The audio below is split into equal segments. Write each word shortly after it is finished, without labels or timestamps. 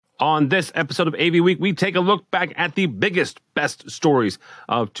On this episode of AV Week, we take a look back at the biggest, best stories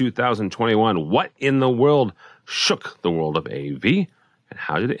of 2021. What in the world shook the world of AV, and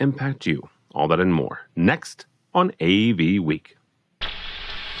how did it impact you? All that and more, next on AV Week.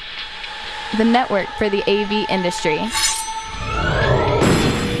 The network for the AV industry.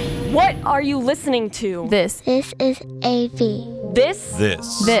 What are you listening to? This is AV. This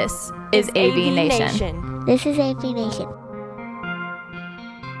is AV Nation. This is AV Nation.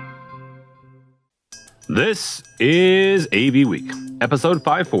 This is AV Week, episode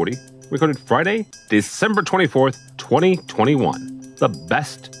 540, recorded Friday, December 24th, 2021. The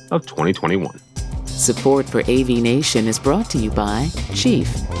best of 2021. Support for AV Nation is brought to you by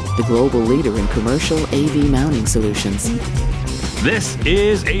Chief, the global leader in commercial AV mounting solutions. This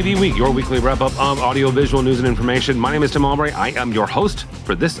is AV Week, your weekly wrap-up of audio-visual news and information. My name is Tim Albright. I am your host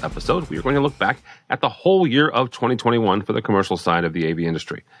for this episode. We are going to look back at the whole year of 2021 for the commercial side of the AV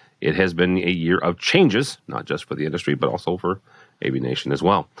industry. It has been a year of changes, not just for the industry, but also for AV Nation as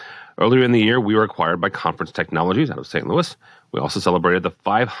well. Earlier in the year, we were acquired by Conference Technologies out of St. Louis. We also celebrated the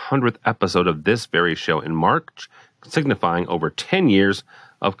 500th episode of this very show in March, signifying over 10 years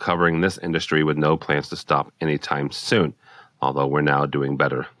of covering this industry with no plans to stop anytime soon. Although we're now doing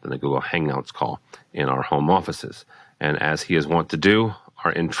better than a Google Hangouts call in our home offices. And as he is wont to do,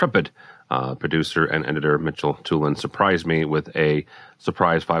 our intrepid producer and editor, Mitchell Tulin, surprised me with a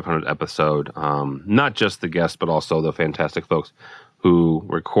surprise 500 episode. Not just the guests, but also the fantastic folks who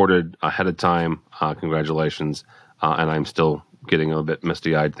recorded ahead of time. Congratulations. And I'm still getting a bit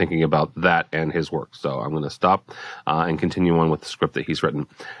misty-eyed thinking about that and his work. So I'm going to stop and continue on with the script that he's written.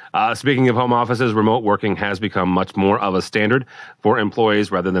 Speaking of home offices, remote working has become much more of a standard for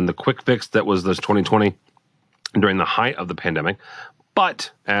employees rather than the quick fix that was this 2020 during the height of the pandemic.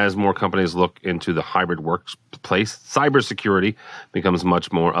 But as more companies look into the hybrid workplace, cybersecurity becomes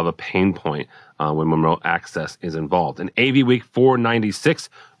much more of a pain point when remote access is involved. In AV Week 496,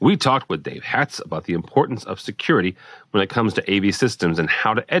 we talked with Dave Hatz about the importance of security when it comes to AV systems and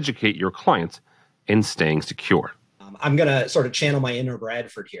how to educate your clients in staying secure. I'm going to sort of channel my inner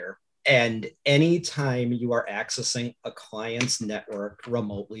Bradford here. And anytime you are accessing a client's network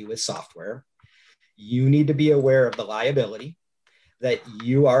remotely with software, you need to be aware of the liability that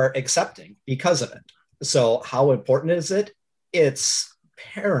you are accepting because of it. So how important is it? It's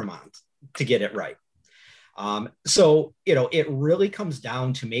paramount to get it right. It really comes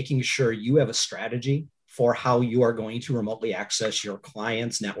down to making sure you have a strategy for how you are going to remotely access your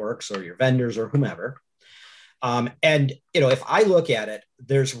clients' networks or your vendors or whomever. If I look at it,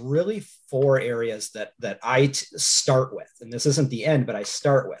 there's really four areas that I start with, and this isn't the end, but I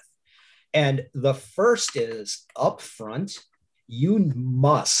start with. And the first is upfront. You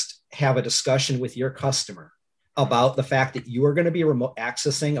must have a discussion with your customer about the fact that you are going to be remote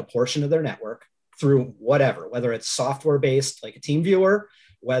accessing a portion of their network through whatever, whether it's software-based like a TeamViewer,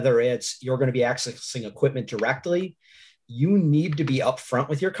 whether it's you're going to be accessing equipment directly. You need to be upfront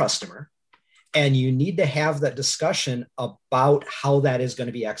with your customer, and you need to have that discussion about how that is going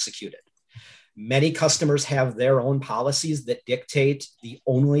to be executed. Many customers have their own policies that dictate the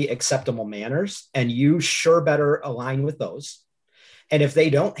only acceptable manners, and you sure better align with those. And if they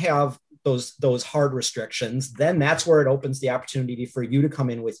don't have those hard restrictions, then that's where it opens the opportunity for you to come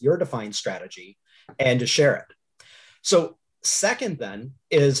in with your defined strategy and to share it. So second then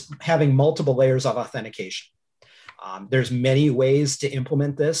is having multiple layers of authentication. There's many ways to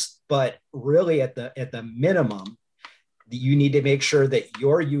implement this, but really at the minimum, you need to make sure that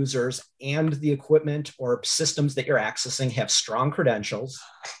your users and the equipment or systems that you're accessing have strong credentials,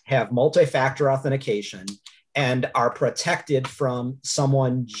 have multi-factor authentication, and are protected from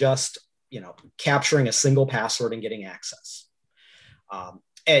someone just, capturing a single password and getting access.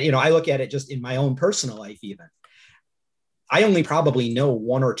 I look at it just in my own personal life even. I only probably know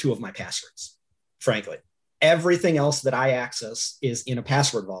one or two of my passwords, frankly. Everything else that I access is in a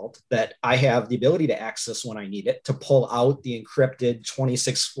password vault that I have the ability to access when I need it to pull out the encrypted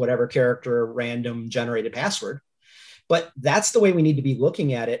 26 whatever character random generated password. But that's the way we need to be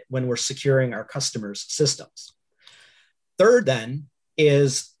looking at it when we're securing our customers' systems. Third, then,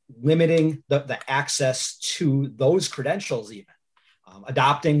 is limiting the access to those credentials even,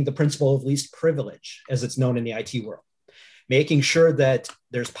 adopting the principle of least privilege, as it's known in the IT world, making sure that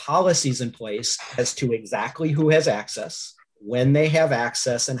there's policies in place as to exactly who has access, when they have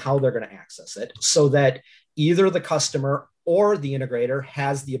access, and how they're going to access it, so that either the customer or the integrator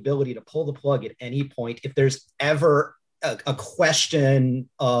has the ability to pull the plug at any point if there's ever a question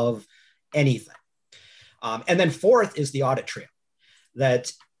of anything. And then fourth is the audit trail,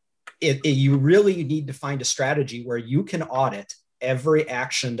 that you really need to find a strategy where you can audit every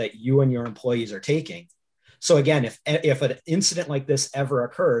action that you and your employees are taking. So again, if an incident like this ever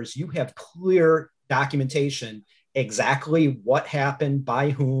occurs, you have clear documentation exactly what happened,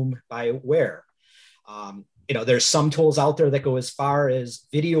 by whom, by where. There's some tools out there that go as far as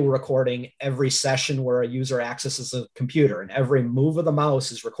video recording every session where a user accesses a computer, and every move of the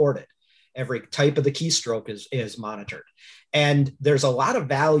mouse is recorded. Every type of the keystroke is monitored. And there's a lot of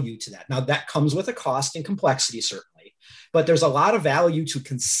value to that. Now, that comes with a cost and complexity, certainly, but there's a lot of value to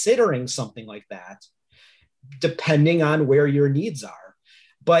considering something like that, depending on where your needs are.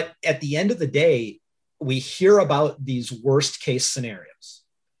 But at the end of the day, we hear about these worst case scenarios,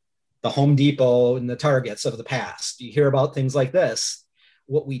 the Home Depot and the Targets of the past. You hear about things like this.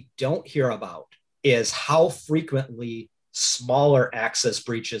 What we don't hear about is how frequently smaller access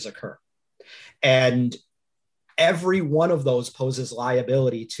breaches occur. And every one of those poses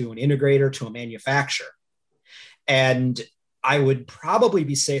liability to an integrator, to a manufacturer. And I would probably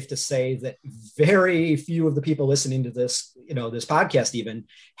be safe to say that very few of the people listening to this, this podcast even,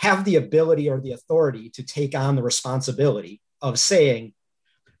 have the ability or the authority to take on the responsibility of saying,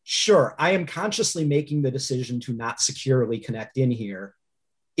 sure, I am consciously making the decision to not securely connect in here.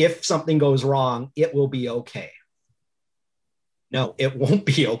 If something goes wrong, it will be okay. No, it won't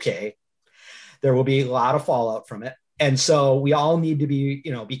be okay. There will be a lot of fallout from it. And so we all need to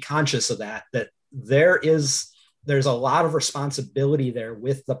be conscious of that there's a lot of responsibility there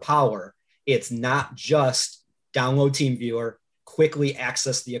with the power. It's not just download TeamViewer, quickly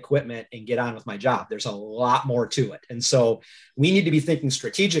access the equipment and get on with my job. There's a lot more to it. And so we need to be thinking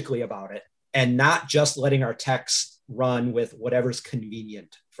strategically about it and not just letting our techs run with whatever's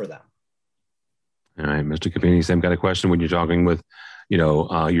convenient for them. All right, Mr. Capini, same kind of question when you're talking with,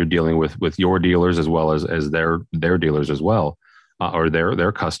 you're dealing with your dealers as well as their dealers as well, or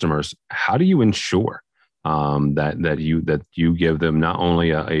their customers. How do you ensure that you give them not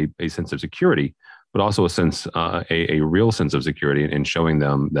only a sense of security, but also a sense, a real sense of security, and showing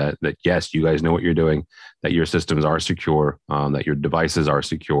them that yes, you guys know what you're doing, that your systems are secure, that your devices are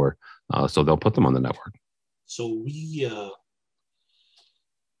secure, so they'll put them on the network. So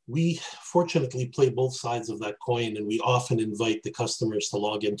we fortunately play both sides of that coin, and we often invite the customers to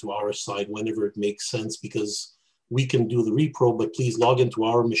log into our side whenever it makes sense, because we can do the repro, but please log into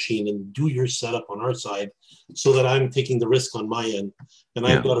our machine and do your setup on our side so that I'm taking the risk on my end. And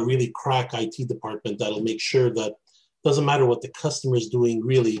I've got a really crack IT department that'll make sure that doesn't matter what the customer is doing,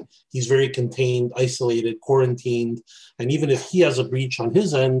 really, he's very contained, isolated, quarantined. And even if he has a breach on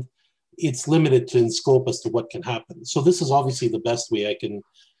his end, it's limited in scope as to what can happen. So this is obviously the best way I can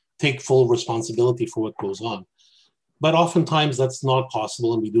take full responsibility for what goes on. But oftentimes that's not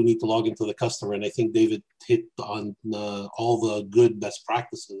possible, and we do need to log into the customer. And I think David hit on all the good best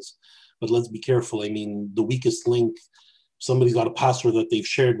practices. But let's be careful. I mean, the weakest link, somebody's got a password that they've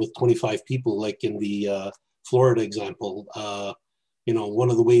shared with 25 people, like in the Florida example. One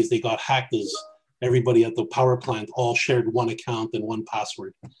of the ways they got hacked is everybody at the power plant all shared one account and one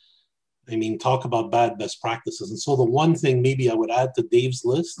password. I mean, talk about bad best practices. And so the one thing maybe I would add to Dave's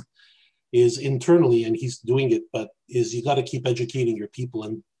list is internally, and he's doing it, but is you got to keep educating your people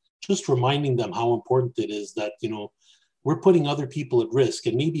and just reminding them how important it is that, we're putting other people at risk,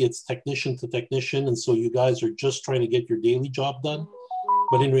 and maybe it's technician to technician. And so you guys are just trying to get your daily job done.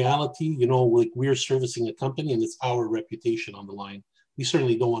 But in reality, like we're servicing a company and it's our reputation on the line. We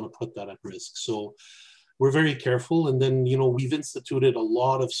certainly don't want to put that at risk. So we're very careful. And then, we've instituted a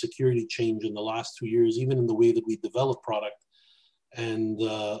lot of security change in the last 2 years, even in the way that we develop product. And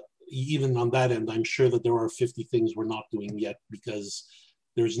even on that end, I'm sure that there are 50 things we're not doing yet, because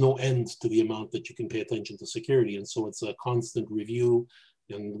there's no end to the amount that you can pay attention to security. And so it's a constant review,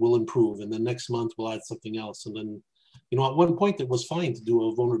 and we'll improve. And then next month we'll add something else. And then, at one point it was fine to do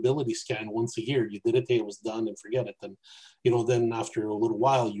a vulnerability scan once a year. You did it, it was done, and forget it. And, then after a little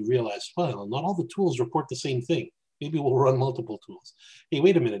while you realize, well, not all the tools report the same thing. Maybe we'll run multiple tools. Hey,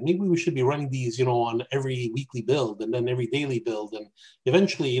 wait a minute. Maybe we should be running these, on every weekly build and then every daily build. And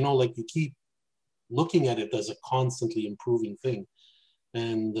eventually, like you keep looking at it as a constantly improving thing.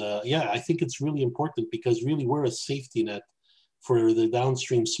 And I think it's really important, because really we're a safety net for the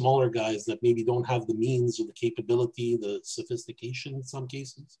downstream smaller guys that maybe don't have the means or the capability, the sophistication in some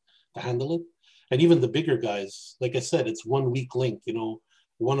cases to handle it. And even the bigger guys, like I said, it's 1 weak link,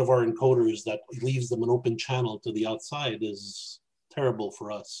 one of our encoders that leaves them an open channel to the outside is terrible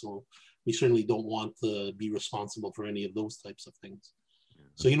for us. So we certainly don't want to be responsible for any of those types of things.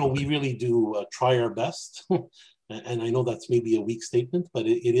 So, we really do try our best. And I know that's maybe a weak statement, but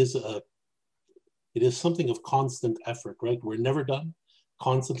it is something of constant effort, right? We're never done,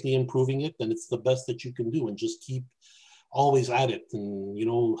 constantly improving it. And it's the best that you can do, and just keep always at it. And,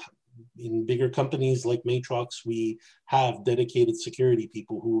 in bigger companies like Matrox, we have dedicated security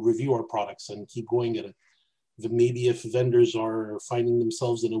people who review our products and keep going at it. Maybe if vendors are finding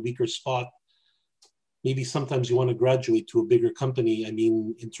themselves in a weaker spot, maybe sometimes you want to graduate to a bigger company. I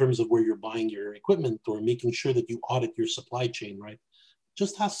mean, in terms of where you're buying your equipment or making sure that you audit your supply chain, right?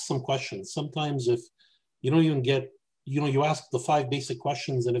 Just ask some questions. Sometimes if you don't even get, you ask the 5 basic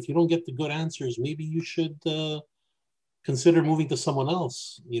questions, and if you don't get the good answers, maybe you should consider moving to someone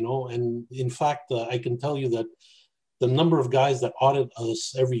else, And in fact, I can tell you that the number of guys that audit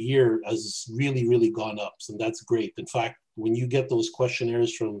us every year has really, really gone up. And that's great. In fact, when you get those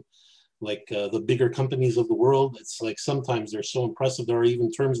questionnaires from like the bigger companies of the world, it's like sometimes they're so impressive. There are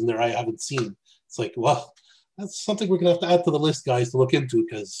even terms in there I haven't seen. It's like, well, that's something we're going to have to add to the list, guys, to look into,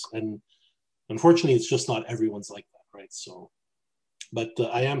 and unfortunately, it's just not everyone's like that, right? So, but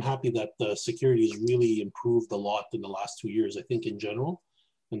I am happy that security has really improved a lot in the last 2 years, I think, in general.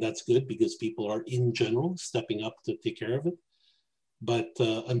 And that's good because people are, in general, stepping up to take care of it. But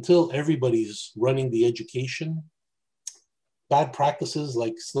until everybody's running the education, bad practices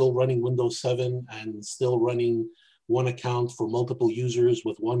like still running Windows 7 and still running one account for multiple users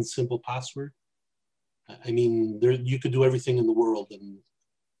with one simple password. I mean, you could do everything in the world, and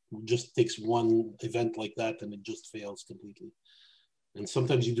it just takes one event like that and it just fails completely. And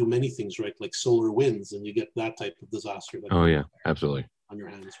sometimes you do many things, right? Like solar winds, and you get that type of disaster. Oh yeah, absolutely. On your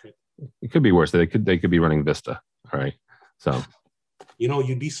hands, right? It could be worse. They could be running Vista. All right. So,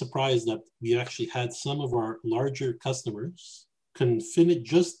 you'd be surprised that we actually had some of our larger customers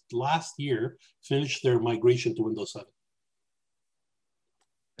just last year finish their migration to Windows 7.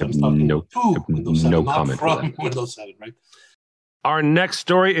 I'm talking Windows 7, not comment from Windows 7, right? Our next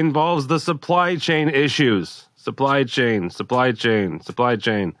story involves the supply chain issues. Supply chain.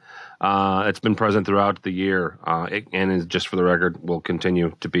 It's been present throughout the year, and is, just for the record, will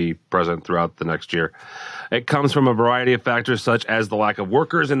continue to be present throughout the next year. It comes from a variety of factors, such as the lack of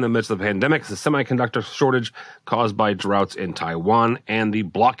workers in the midst of the pandemic, the semiconductor shortage caused by droughts in Taiwan, and the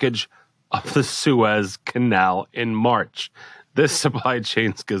blockage of the Suez Canal in March. This supply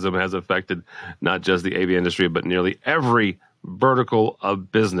chain schism has affected not just the AV industry, but nearly every vertical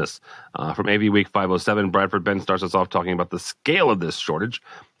of business. From AVWeek 507, Bradford Ben starts us off talking about the scale of this shortage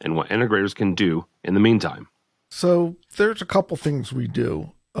and what integrators can do in the meantime. So there's a couple things we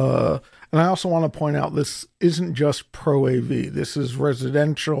do. And I also want to point out this isn't just pro AV. This is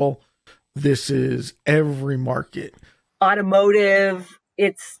residential. This is every market. Automotive.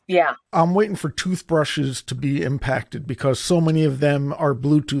 I'm waiting for toothbrushes to be impacted because so many of them are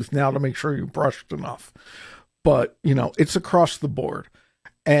Bluetooth now to make sure you brushed enough. But, it's across the board.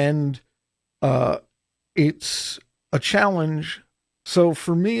 And it's a challenge. So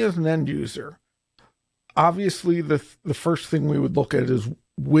for me as an end user, obviously the first thing we would look at is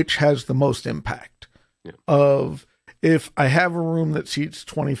which has the most impact. Yeah. Of if I have a room that seats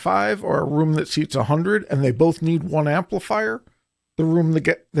 25 or a room that seats 100 and they both need one amplifier, the room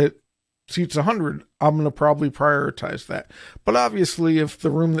that seats 100, I'm going to probably prioritize that. But obviously, if the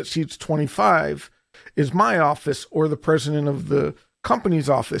room that seats 25 is my office or the president of the company's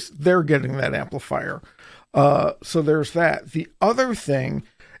office, they're getting that amplifier. So there's that. The other thing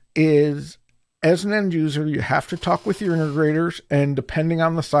is, as an end user, you have to talk with your integrators, and depending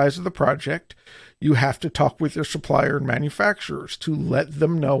on the size of the project, you have to talk with your supplier and manufacturers to let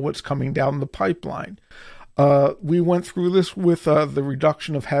them know what's coming down the pipeline. We went through this with the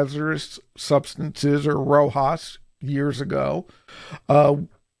reduction of hazardous substances, or RoHS, years ago.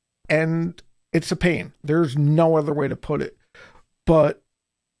 And it's a pain. There's no other way to put it. But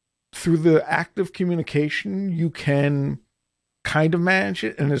through the active communication, you can kind of manage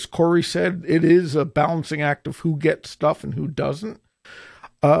it. And as Corey said, it is a balancing act of who gets stuff and who doesn't.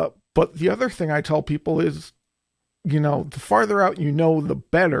 But the other thing I tell people is, the farther out the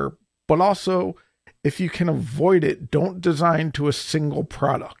better. But also, if you can avoid it, don't design to a single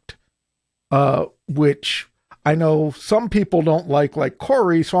product, which I know some people don't like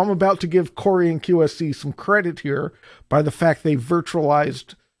Corey. So I'm about to give Corey and QSC some credit here by the fact they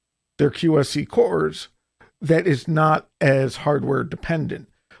virtualized their QSC cores. That is not as hardware dependent.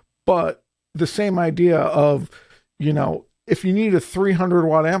 But the same idea of, if you need a 300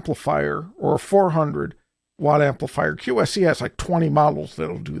 watt amplifier or a 400 watt amplifier, QSC has 20 models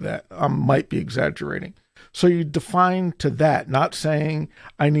that'll do that. I might be exaggerating. So you define to that, not saying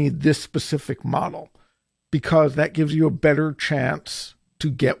I need this specific model, because that gives you a better chance to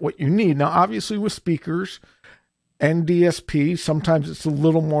get what you need. Now, obviously with speakers and DSP, sometimes it's a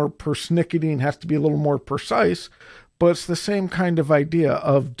little more persnickety and has to be a little more precise, but it's the same kind of idea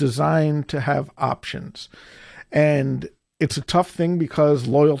of design to have options. And it's a tough thing because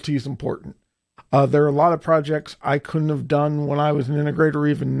loyalty is important. There are a lot of projects I couldn't have done when I was an integrator,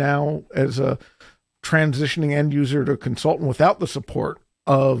 even now as a transitioning end user to consultant, without the support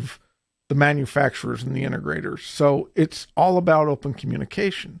of the manufacturers and the integrators. So it's all about open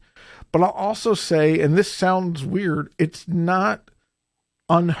communication. But I'll also say, and this sounds weird, it's not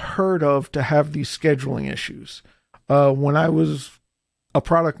unheard of to have these scheduling issues. When I was a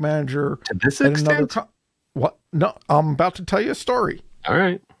product manager to this at extent? What? No, I'm about to tell you a story. All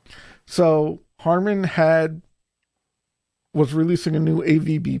right. So Harman was releasing a new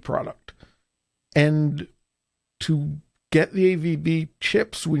AVB product, and to get the AVB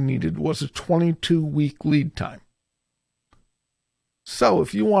chips we needed was a 22-week lead time. So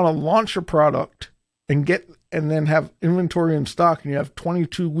if you want to launch a product and then have inventory in stock and you have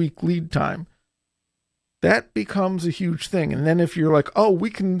 22-week lead time, that becomes a huge thing. And then if you're like, oh, we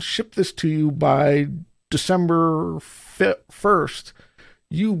can ship this to you by December 1st,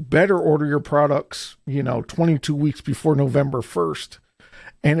 you better order your products, 22 weeks before November 1st.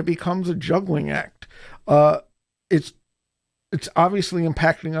 And it becomes a juggling act. It's obviously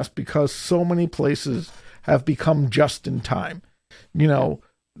impacting us because so many places have become just in time.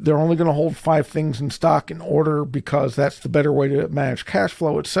 They're only going to hold 5 things in stock in order because that's the better way to manage cash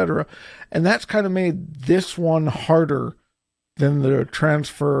flow, etc. And that's kind of made this one harder than the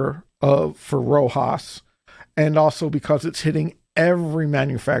transfer for Rojas, and also because it's hitting every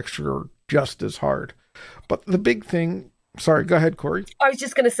manufacturer just as hard. But the big thing, sorry, go ahead, Corey. I was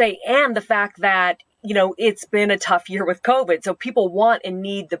just going to say, and the fact that, it's been a tough year with COVID. So people want and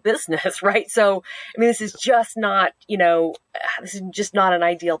need the business, right? So, this is just not, this is just not an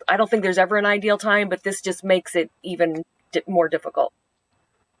ideal. I don't think there's ever an ideal time, but this just makes it even more difficult.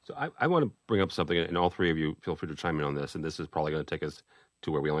 So I want to bring up something, and all three of you feel free to chime in on this, and this is probably going to take us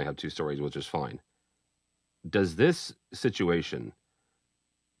to where we only have 2 stories, which is fine. Does this situation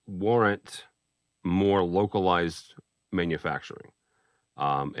warrant more localized manufacturing?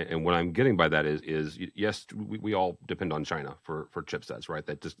 And what I'm getting by that is yes, we all depend on China for chipsets, right?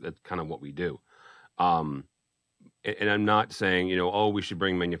 That's kind of what we do. And I'm not saying, we should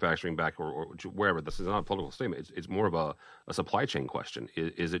bring manufacturing back or wherever. This is not a political statement. It's more of a supply chain question.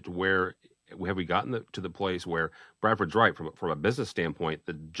 Is it where have we gotten to the place where Bradford's right from a business standpoint,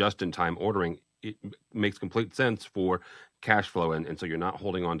 the just-in-time ordering, it makes complete sense for cash flow. And so you're not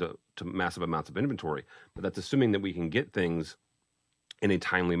holding on to massive amounts of inventory, but that's assuming that we can get things in a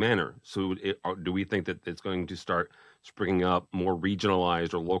timely manner. So do we think that it's going to start springing up more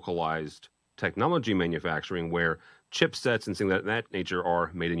regionalized or localized technology manufacturing where chipsets and things of that nature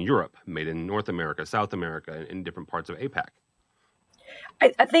are made in Europe, made in North America, South America, in different parts of APAC?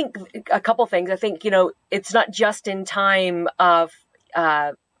 I think a couple things. I think, it's not just in time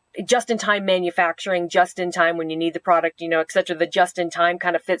manufacturing, just in time when you need the product, et cetera. The just in time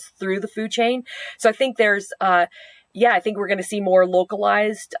kind of fits through the food chain. So I think there's, I think we're going to see more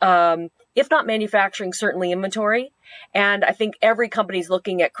localized, if not manufacturing, certainly inventory. And I think every company's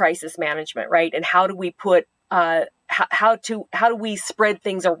looking at crisis management, right? And how do we put, how do we spread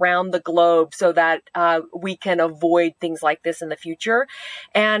things around the globe so that we can avoid things like this in the future?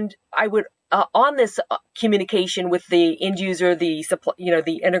 And I would, on this communication with the end user, the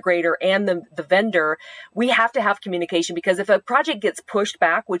the integrator and the vendor, we have to have communication, because if a project gets pushed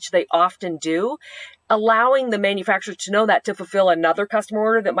back, which they often do, allowing the manufacturer to know that to fulfill another customer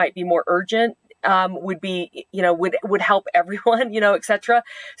order that might be more urgent would be, would help everyone, et cetera.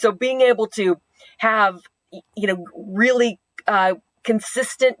 So being able to have, really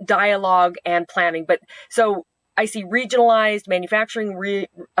consistent dialogue and planning. But so I see regionalized manufacturing,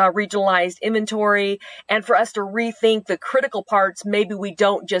 regionalized inventory, and for us to rethink the critical parts. Maybe we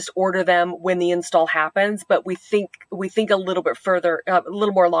don't just order them when the install happens, but we think a little bit further, a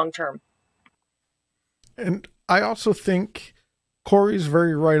little more long term. And I also think Corey's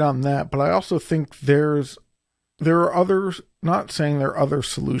very right on that, but I also think there are others. Not saying there are other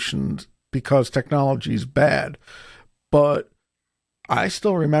solutions because technology is bad, but I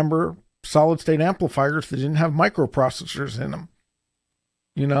still remember solid-state amplifiers that didn't have microprocessors in them.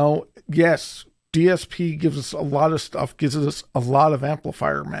 Yes, DSP gives us a lot of stuff, gives us a lot of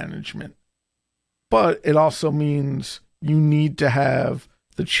amplifier management, but it also means you need to have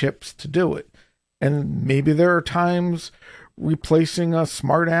the chips to do it. And maybe there are times replacing a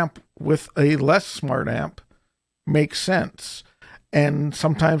smart amp with a less smart amp makes sense. And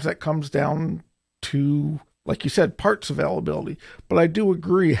sometimes that comes down to, like you said, parts availability. But I do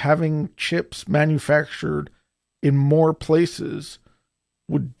agree, having chips manufactured in more places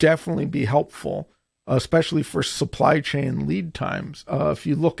would definitely be helpful. especially for supply chain lead times. If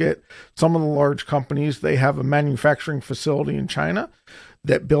you look at some of the large companies, they have a manufacturing facility in China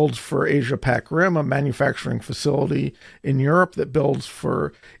that builds for Asia Pac Rim, a manufacturing facility in Europe that builds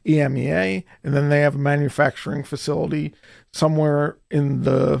for EMEA, and then they have a manufacturing facility somewhere in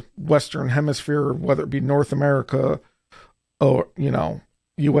the Western Hemisphere, whether it be North America or,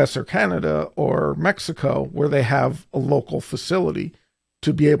 US or Canada or Mexico, where they have a local facility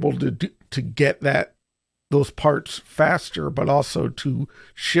to be able to get those parts faster, but also to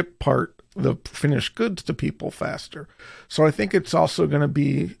ship the finished goods to people faster. So I think it's also going to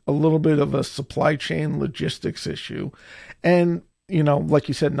be a little bit of a supply chain logistics issue. And, like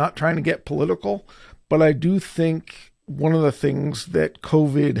you said, not trying to get political, but I do think one of the things that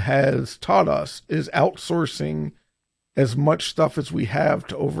COVID has taught us is outsourcing as much stuff as we have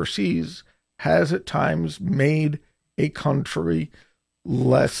to overseas has at times made a country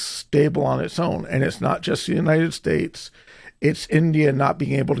less stable on its own. And it's not just the United States. It's India not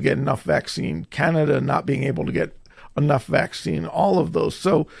being able to get enough vaccine, Canada not being able to get enough vaccine, all of those.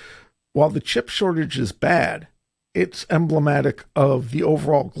 So while the chip shortage is bad, it's emblematic of the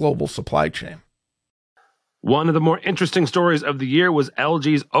overall global supply chain. One of the more interesting stories of the year was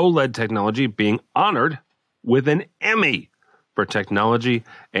LG's OLED technology being honored with an Emmy for technology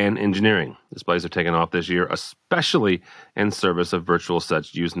and engineering. Displays have taken off this year, especially in service of virtual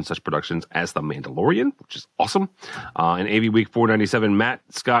sets used in such productions as The Mandalorian, which is awesome. In AV Week 497, Matt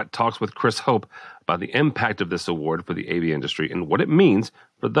Scott talks with Chris Hope about the impact of this award for the AV industry and what it means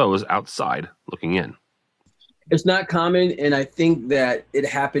for those outside looking in. It's not common, and I think that it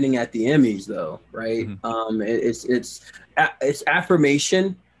happening at the Emmys, though, right? Mm-hmm. It's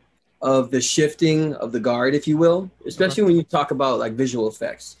affirmation of the shifting of the guard, if you will, especially when you talk about like visual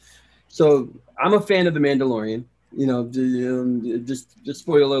effects. So I'm a fan of The Mandalorian, just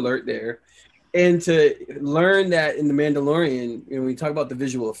spoiler alert there. And to learn that in The Mandalorian, when we talk about the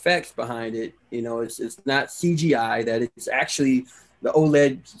visual effects behind it, it's not CGI, that it's actually the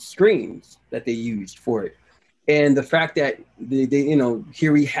OLED screens that they used for it. And the fact that they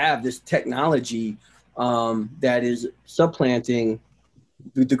here we have this technology that is supplanting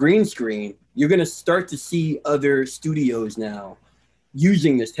the green screen. You're going to start to see other studios now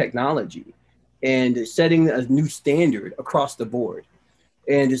using this technology and setting a new standard across the board.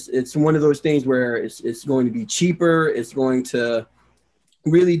 And it's one of those things where it's going to be cheaper. It's going to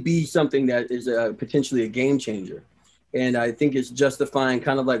really be something that is potentially a game changer. And I think it's justifying,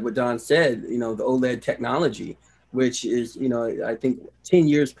 kind of like what Don said, the OLED technology, which is, I think 10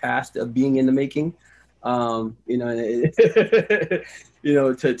 years past of being in the making. To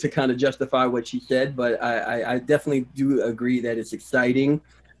kind of justify what she said, but I definitely do agree that it's exciting,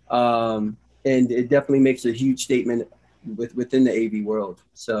 and it definitely makes a huge statement within the AV world.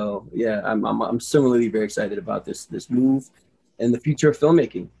 So yeah, I'm similarly very excited about this move and the future of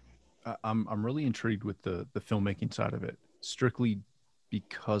filmmaking. I'm really intrigued with the filmmaking side of it, strictly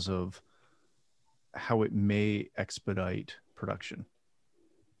because of how it may expedite production.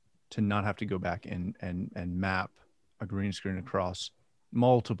 To not have to go back and map a green screen across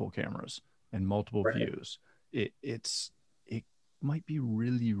multiple cameras and multiple views. It might be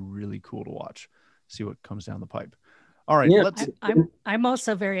really, really cool to watch, see what comes down the pipe. All right. Yeah. I'm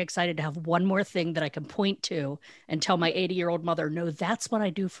also very excited to have one more thing that I can point to and tell my 80-year-old mother, no, that's what I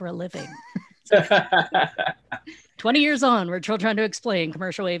do for a living. 20 years on, we're still trying to explain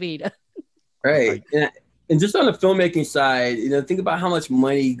commercial AV. Right. And just on the filmmaking side, think about how much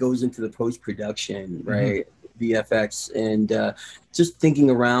money goes into the post-production, right? Mm-hmm. VFX, and just thinking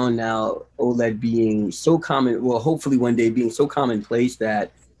around now, OLED being so common, well, hopefully one day being so commonplace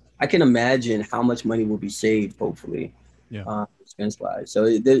that I can imagine how much money will be saved, hopefully, expense-wise.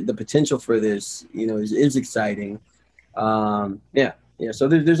 So the potential for this, is exciting. So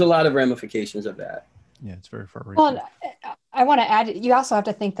there's a lot of ramifications of that. Yeah, it's very far-reaching. Well, I want to add, you also have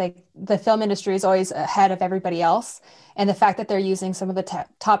to think that the film industry is always ahead of everybody else. And the fact that they're using some of the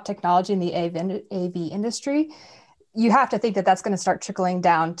top technology in the AV industry, you have to think that that's going to start trickling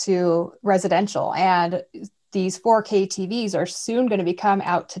down to residential. And these 4K TVs are soon going to become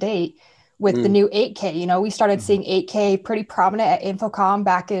out to date with the new 8K. We started seeing 8K pretty prominent at Infocom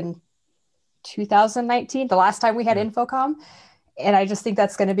back in 2019, the last time we had Infocom. And I just think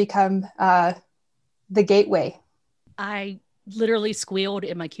that's going to become the gateway. I literally squealed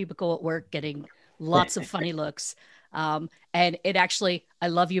in my cubicle at work, getting lots of funny looks. And it actually, I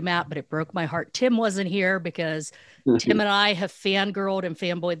love you, Matt, but it broke my heart. Tim wasn't here because Tim and I have fangirled and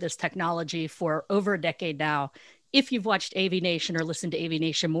fanboyed this technology for over a decade now. If you've watched AV Nation or listened to AV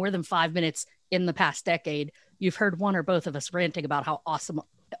Nation more than 5 minutes in the past decade, you've heard one or both of us ranting about how awesome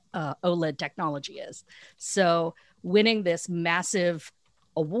OLED technology is. So winning this massive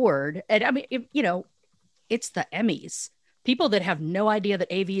award, and I mean, it's the Emmys. People that have no idea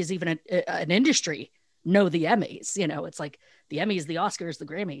that AV is even an industry know the Emmys. It's like the Emmys, the Oscars, the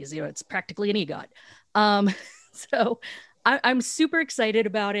Grammys. It's practically an EGOT. So I'm super excited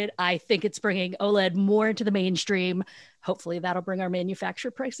about it. I think it's bringing OLED more into the mainstream. Hopefully that'll bring our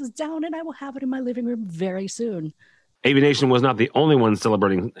manufacturer prices down, and I will have it in my living room very soon. AV Nation was not the only one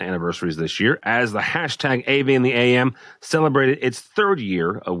celebrating anniversaries this year, as the hashtag AV in the AM celebrated its third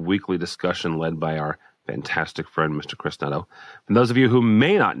year of weekly discussion led by our fantastic friend, Mr. Chris Netto. And those of you who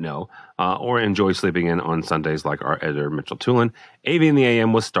may not know or enjoy sleeping in on Sundays like our editor, Mitchell Tulin, AV in the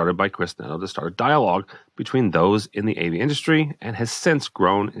AM was started by Chris Netto to start a dialogue between those in the AV industry and has since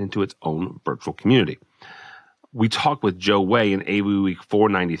grown into its own virtual community. We talked with Joe Way in AVWeek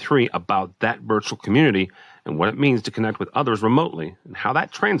 493 about that virtual community and what it means to connect with others remotely and how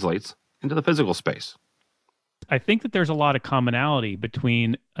that translates into the physical space. I think that there's a lot of commonality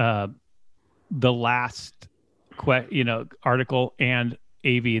between the last article and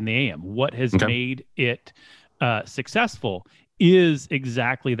AV in the AM. What has made it successful is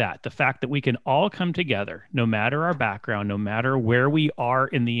exactly that. The fact that we can all come together, no matter our background, no matter where we are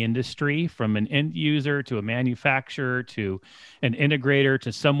in the industry, from an end user to a manufacturer to an integrator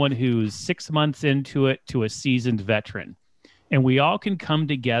to someone who's 6 months into it to a seasoned veteran. And we all can come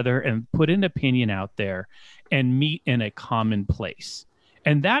together and put an opinion out there and meet in a common place.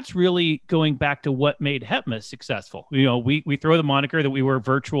 And that's really going back to what made HEPMA successful. We throw the moniker that we were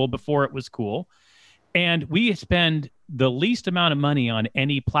virtual before it was cool. And we spend the least amount of money on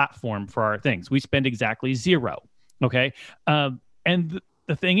any platform for our things. We spend exactly zero. Okay. And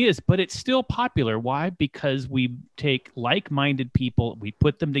the thing is, but it's still popular. Why? Because we take like-minded people, we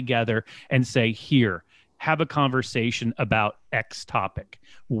put them together and say, here, have a conversation about X topic.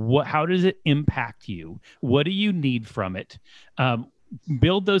 How does it impact you? What do you need from it?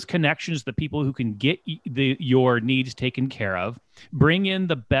 Build those connections, the people who can get your needs taken care of, bring in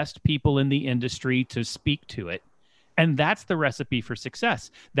the best people in the industry to speak to it. And that's the recipe for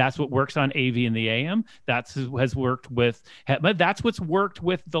success. That's what works on AV in the AM. Has worked with HEPMA. That's what's worked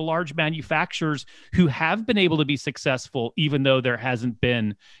with the large manufacturers who have been able to be successful, even though there hasn't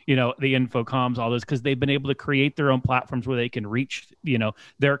been, the Infocoms, all those, because they've been able to create their own platforms where they can reach,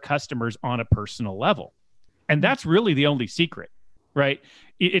 their customers on a personal level. And that's really the only secret. Right.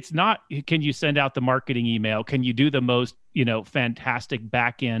 It's not, can you send out the marketing email? Can you do the most, fantastic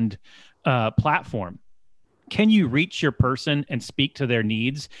back end platform? Can you reach your person and speak to their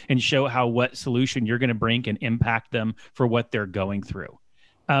needs and show how what solution you're going to bring can impact them for what they're going through?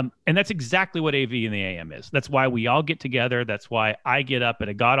 And that's exactly what AV in the AM is. That's why we all get together. That's why I get up at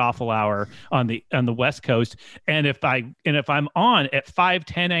a god awful hour on the West Coast. And if I'm on at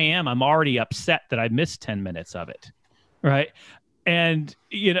 5:10 a.m., I'm already upset that I missed 10 minutes of it. Right. And,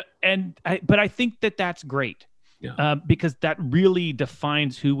 but I think that that's great because that really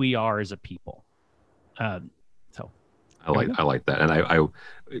defines who we are as a people. So I like that. And I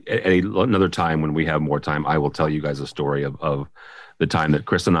at another time when we have more time, I will tell you guys a story of the time that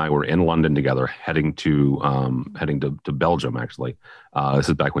Chris and I were in London together, heading to Belgium, actually. This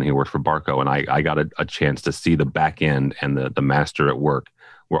is back when he worked for Barco. And I got a chance to see the back end and the master at work.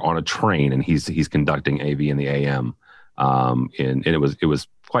 We're on a train and he's conducting AV in the AM. And it was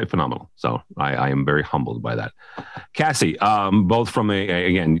quite phenomenal. So I am very humbled by that. Cassie, both from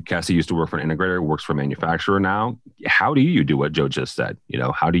again, Cassie used to work for an integrator, works for a manufacturer now. How do you do what Joe just said?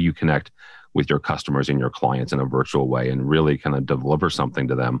 How do you connect with your customers and your clients in a virtual way and really kind of deliver something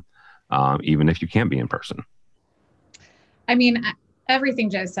to them, even if you can't be in person? I mean, everything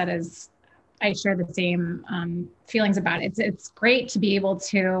Joe said I share the same feelings about it. It's great to be able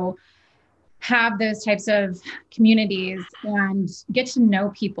to have those types of communities and get to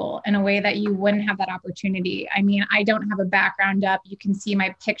know people in a way that you wouldn't have that opportunity. I mean, I don't have a background up. You can see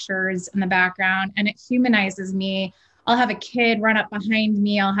my pictures in the background and it humanizes me. I'll have a kid run up behind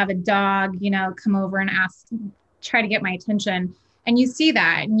me. I'll have a dog, come over and try to get my attention. And you see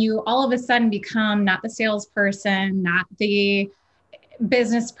that and you all of a sudden become not the salesperson, not the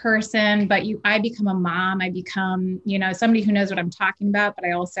business person, but I become a mom. I become, somebody who knows what I'm talking about, but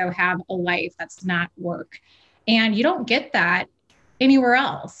I also have a life that's not work. And you don't get that anywhere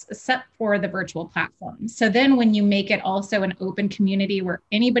else except for the virtual platform. So then when you make it also an open community where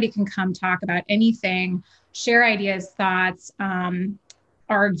anybody can come talk about anything, share ideas, thoughts,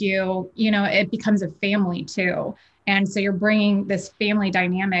 argue, it becomes a family too. And so you're bringing this family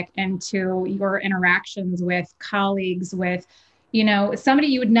dynamic into your interactions with colleagues, with somebody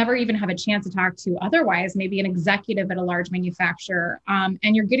you would never even have a chance to talk to otherwise, maybe an executive at a large manufacturer, and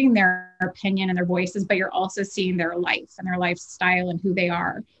you're getting their opinion and their voices, but you're also seeing their life and their lifestyle and who they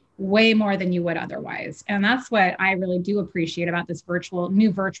are way more than you would otherwise. And that's what I really do appreciate about this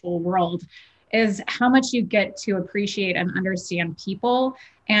new virtual world, is how much you get to appreciate and understand people,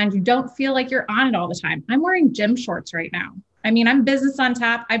 and you don't feel like you're on it all the time. I'm wearing gym shorts right now. I mean, I'm business on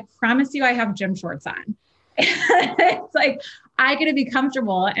top. I promise you I have gym shorts on. It's like, I get to be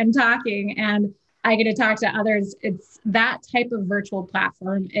comfortable and talking, and I get to talk to others. It's that type of virtual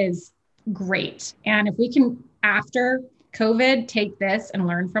platform is great. And if we can, after COVID, take this and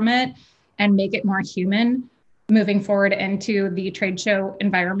learn from it and make it more human moving forward into the trade show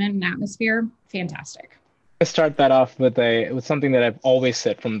environment and atmosphere, fantastic. I start that off with something that I've always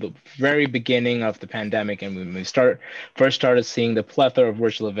said from the very beginning of the pandemic, and when we first started seeing the plethora of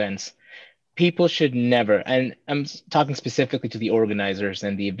virtual events. People should never, and I'm talking specifically to the organizers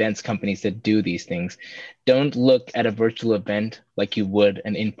and the events companies that do these things, don't look at a virtual event like you would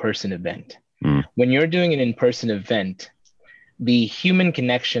an in-person event. When you're doing an in-person event, the human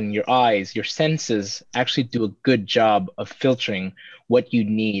connection, your eyes, your senses actually do a good job of filtering what you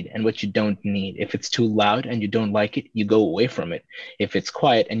need and what you don't need. If it's too loud and you don't like it, you go away from it. If it's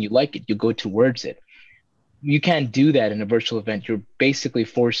quiet and you like it, you go towards it. You can't do that in a virtual event. You're basically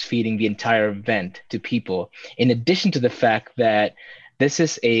force feeding the entire event to people. In addition to the fact that this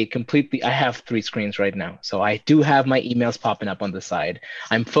is I have 3 screens right now. So I do have my emails popping up on the side.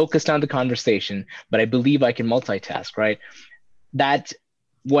 I'm focused on the conversation, but I believe I can multitask, right? That's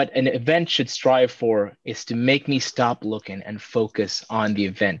what an event should strive for, is to make me stop looking and focus on the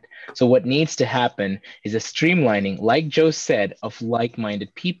event. So what needs to happen is a streamlining, like Joe said, of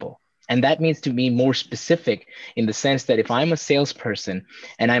like-minded people. And that means to be more specific in the sense that if I'm a salesperson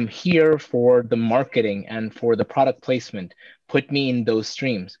and I'm here for the marketing and for the product placement, put me in those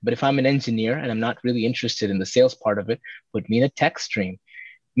streams. But if I'm an engineer and I'm not really interested in the sales part of it, put me in a tech stream.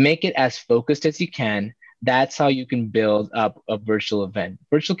 Make it as focused as you can. That's how you can build up a virtual event.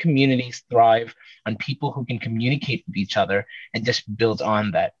 Virtual communities thrive on people who can communicate with each other and just build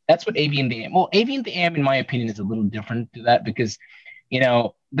on that. That's what AV and the AM. Well, AV and the AM, in my opinion, is a little different to that because,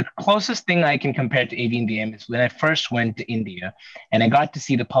 the closest thing I can compare to AV and the AM is when I first went to India and I got to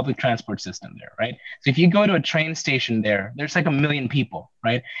see the public transport system there, right? So if you go to a train station there's like 1 million people,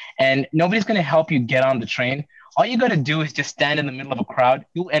 right? And nobody's going to help you get on the train. All you got to do is just stand in the middle of a crowd.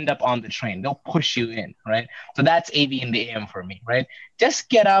 You'll end up on the train. They'll push you in, right? So that's AV and the AM for me, right? Just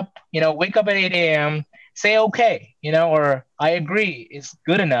get up, wake up at 8 a.m., say, okay, or I agree is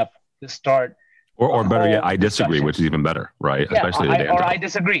good enough to start. Or better yet, I disagree, which is even better, right? Yeah, especially I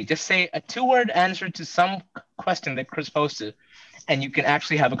disagree. Just say a 2-word answer to some question that Chris posted, and you can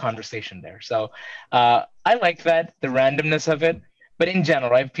actually have a conversation there. So I like that, the randomness of it. But in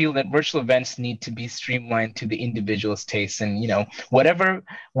general, I feel that virtual events need to be streamlined to the individual's taste. And, whatever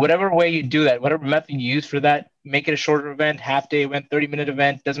way you do that, whatever method you use for that, make it a shorter event, half-day event, 30-minute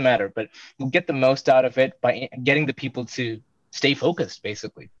event, doesn't matter. But you'll get the most out of it by getting the people to stay focused,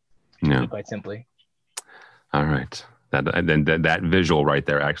 basically, quite simply. All right. That visual right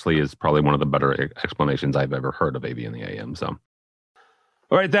there actually is probably one of the better explanations I've ever heard of AV and the AM. So,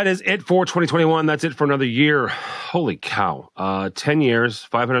 all right, that is it for 2021. That's it for another year. Holy cow. 10 years,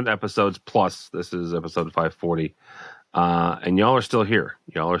 500 episodes plus. This is episode 540. And y'all are still here.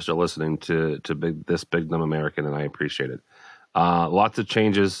 Y'all are still listening to this Big Dumb American, and I appreciate it. Lots of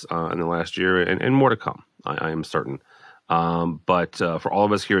changes in the last year and more to come, I am certain. But for all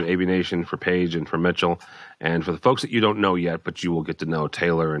of us here at AV Nation, for Paige and for Mitchell, and for the folks that you don't know yet, but you will get to know,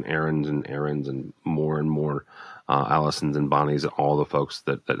 Taylor and Aaron's and more, Allison's and Bonnie's, and all the folks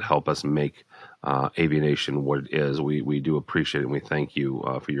that help us make AV Nation what it is. We do appreciate it, and we thank you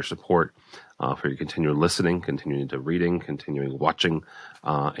for your support, for your continued listening, continuing to reading, continuing watching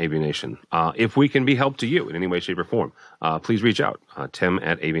AV Nation. If we can be help to you in any way, shape, or form, please reach out. Tim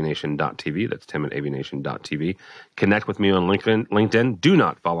at avnation.tv. That's Tim at avnation.tv. Connect with me on LinkedIn. Do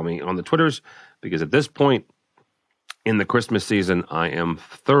not follow me on the Twitters, because at this point in the Christmas season, I am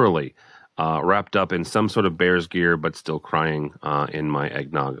thoroughly wrapped up in some sort of Bears gear, but still crying in my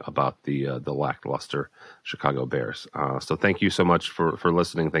eggnog about the lackluster Chicago Bears. So thank you so much for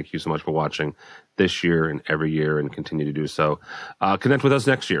listening. Thank you so much for watching this year and every year, and continue to do so. Connect with us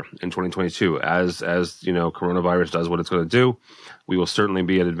next year in 2022. As coronavirus does what it's going to do, we will certainly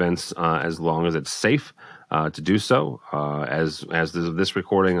be at events as long as it's safe to do so. As this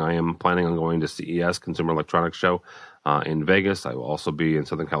recording, I am planning on going to CES, Consumer Electronics Show, in Vegas. I will also be in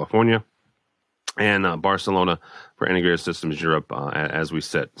Southern California and Barcelona for Integrated Systems Europe as we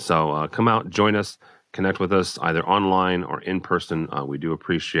sit. So come out, join us, connect with us either online or in person. We do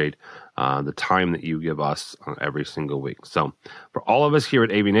appreciate the time that you give us every single week. So for all of us here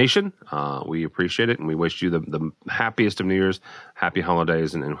at AV Nation, we appreciate it, and we wish you the happiest of New Year's, happy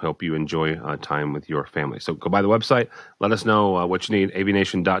holidays, and hope you enjoy time with your family. So go by the website. Let us know what you need,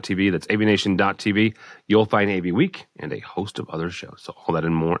 avnation.tv. That's avnation.tv. You'll find AV Week and a host of other shows. So all that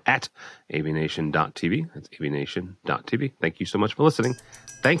and more at avnation.tv. That's avnation.tv. Thank you so much for listening.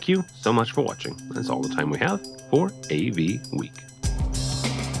 Thank you so much for watching. That's all the time we have for AV Week.